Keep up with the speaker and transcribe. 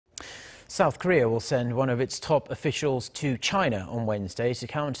South Korea will send one of its top officials to China on Wednesday to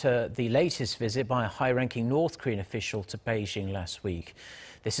counter the latest visit by a high-ranking North Korean official to Beijing last week.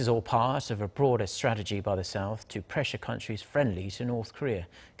 This is all part of a broader strategy by the South to pressure countries friendly to North Korea.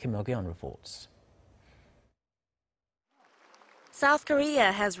 Kim Mok-yeon reports. South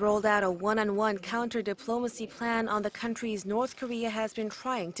Korea has rolled out a one-on-one counter-diplomacy plan on the countries North Korea has been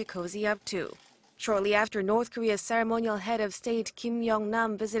trying to cozy up to. Shortly after North Korea's ceremonial head of state Kim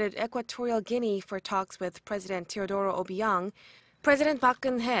Yong-nam visited Equatorial Guinea for talks with President Teodoro Obiang, President Park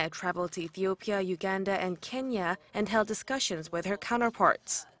Geun-hye traveled to Ethiopia, Uganda and Kenya and held discussions with her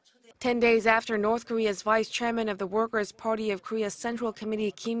counterparts. 10 days after North Korea's vice chairman of the Workers' Party of Korea's Central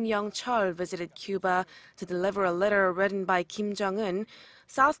Committee Kim Yong-chol visited Cuba to deliver a letter written by Kim Jong-un,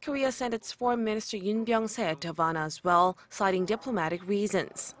 South Korea sent its Foreign Minister Yun Byung-se to Havana as well, citing diplomatic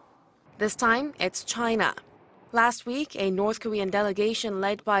reasons. This time, it's China. Last week, a North Korean delegation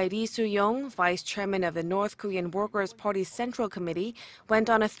led by Ri Soo-young, vice chairman of the North Korean Workers' Party's Central Committee,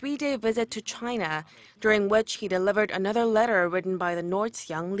 went on a 3-day visit to China, during which he delivered another letter written by the North's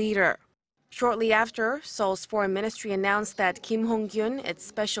young leader. Shortly after, Seoul's foreign ministry announced that Kim Hong-kyun, its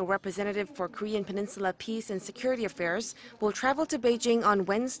special representative for Korean Peninsula Peace and Security Affairs, will travel to Beijing on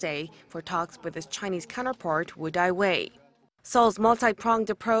Wednesday for talks with his Chinese counterpart, Wu Dai-wei. Seoul's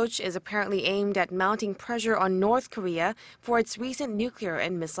multi-pronged approach is apparently aimed at mounting pressure on North Korea for its recent nuclear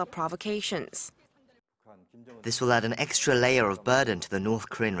and missile provocations. This will add an extra layer of burden to the North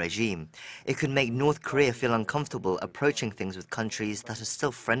Korean regime. It could make North Korea feel uncomfortable approaching things with countries that are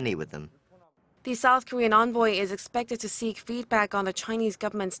still friendly with them. The South Korean envoy is expected to seek feedback on the Chinese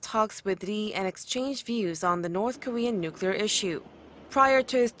government's talks with Ri and exchange views on the North Korean nuclear issue. Prior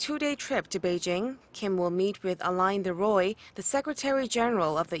to his 2-day trip to Beijing, Kim will meet with Alain de Rooij, the Secretary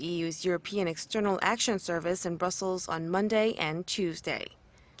General of the EU's European External Action Service in Brussels on Monday and Tuesday.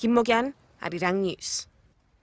 Kim Mok-yeon, Arirang News.